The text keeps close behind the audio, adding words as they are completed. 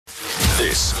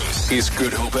This is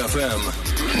Good Hope FM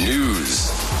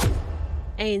News.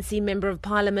 ANC Member of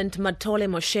Parliament Mathole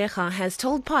Motshekga has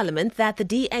told Parliament that the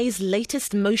DA's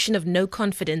latest motion of no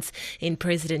confidence in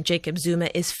President Jacob Zuma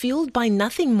is fueled by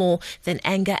nothing more than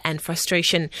anger and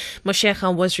frustration.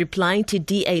 Motshekga was replying to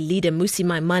DA leader Mmusi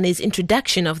Maimane's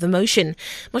introduction of the motion.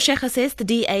 Motshekga says the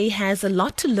DA has a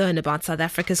lot to learn about South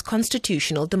Africa's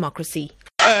constitutional democracy.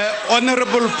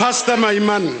 Honorable Pastor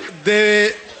Maimane,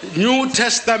 the New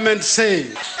Testament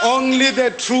says, only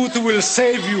the truth will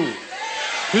save you.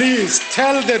 Please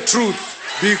tell the truth,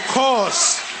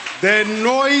 because the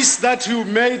noise that you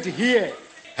made here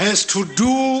has to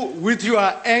do with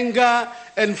your anger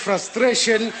and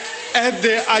frustration at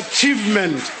the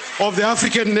achievement of the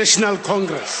African National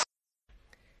Congress.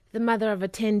 The mother of a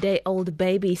 10-day-old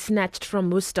baby snatched from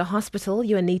Worcester Hospital,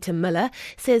 Juanita Miller,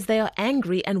 says they are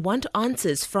angry and want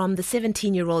answers from the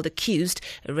 17-year-old accused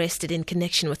arrested in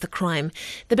connection with the crime.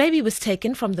 The baby was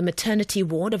taken from the maternity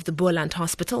ward of the Boland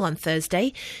Hospital on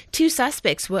Thursday. 2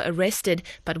 suspects were arrested,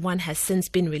 but one has since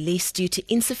been released due to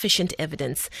insufficient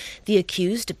evidence. The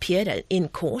accused appeared in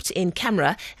court in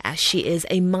camera as she is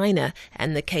a minor,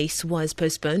 and the case was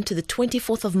postponed to the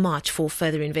 24th of March for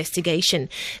further investigation.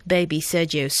 Baby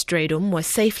Sergio Stradom was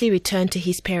safely returned to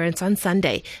his parents on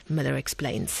Sunday, Miller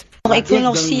explains.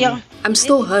 I'm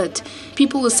still hurt.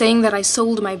 People were saying that I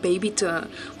sold my baby to her,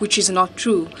 which is not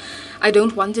true. I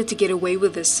don't want her to get away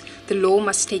with this. The law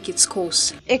must take its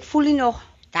course.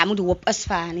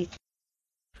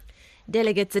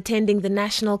 Delegates attending the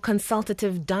National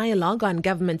Consultative Dialogue on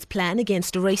Government's Plan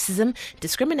Against Racism,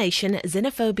 Discrimination,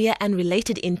 Xenophobia and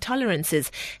Related Intolerances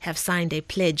have signed a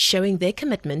pledge showing their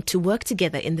commitment to work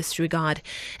together in this regard.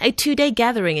 A 2-day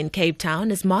gathering in Cape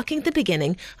Town is marking the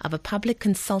beginning of a public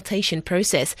consultation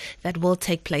process that will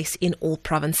take place in all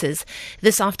provinces.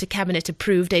 This after Cabinet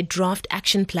approved a draft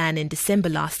action plan in December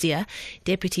last year.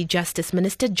 Deputy Justice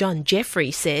Minister John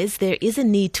Jeffrey says there is a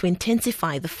need to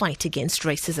intensify the fight against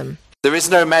racism. There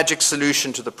is no magic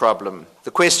solution to the problem.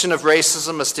 The question of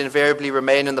racism must invariably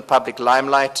remain in the public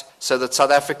limelight so that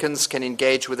South Africans can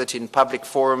engage with it in public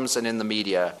forums and in the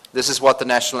media. This is what the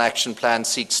National Action Plan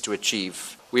seeks to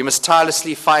achieve. We must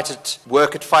tirelessly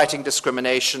work at fighting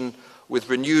discrimination with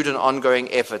renewed and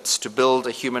ongoing efforts to build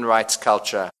a human rights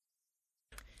culture.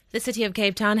 The City of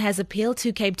Cape Town has appealed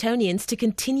to Cape Townians to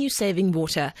continue saving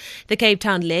water. The Cape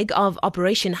Town leg of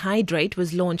Operation Hydrate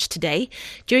was launched today.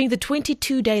 During the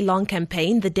 22-day-long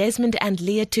campaign, the Desmond and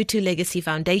Leah Tutu Legacy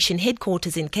Foundation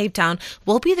headquarters in Cape Town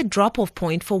will be the drop-off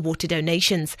point for water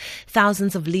donations.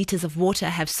 Thousands of litres of water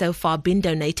have so far been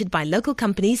donated by local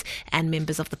companies and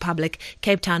members of the public.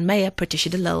 Cape Town Mayor Patricia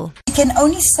de Lille. You can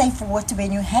only save water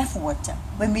when you have water.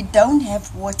 When we don't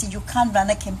have water, you can't run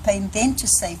a campaign then to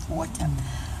save water.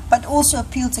 But also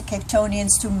appeal to Cape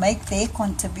Townians to make their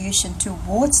contribution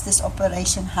towards this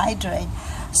Operation Hydrate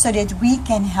so that we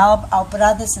can help our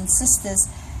brothers and sisters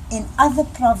in other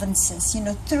provinces,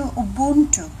 through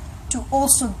Ubuntu, to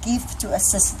also give to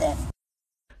assist them.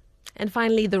 And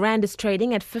finally, the rand is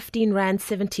trading at 15 rand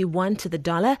 71 to the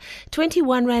dollar,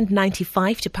 21 rand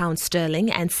 95 to pound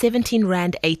sterling, and 17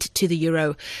 rand 8 to the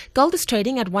euro. Gold is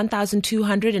trading at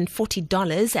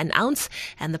 $1,240 an ounce,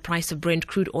 and the price of Brent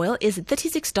crude oil is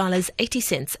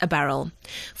 $36.80 a barrel.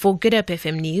 For Good Hope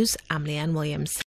FM News, I'm Leanne Williams.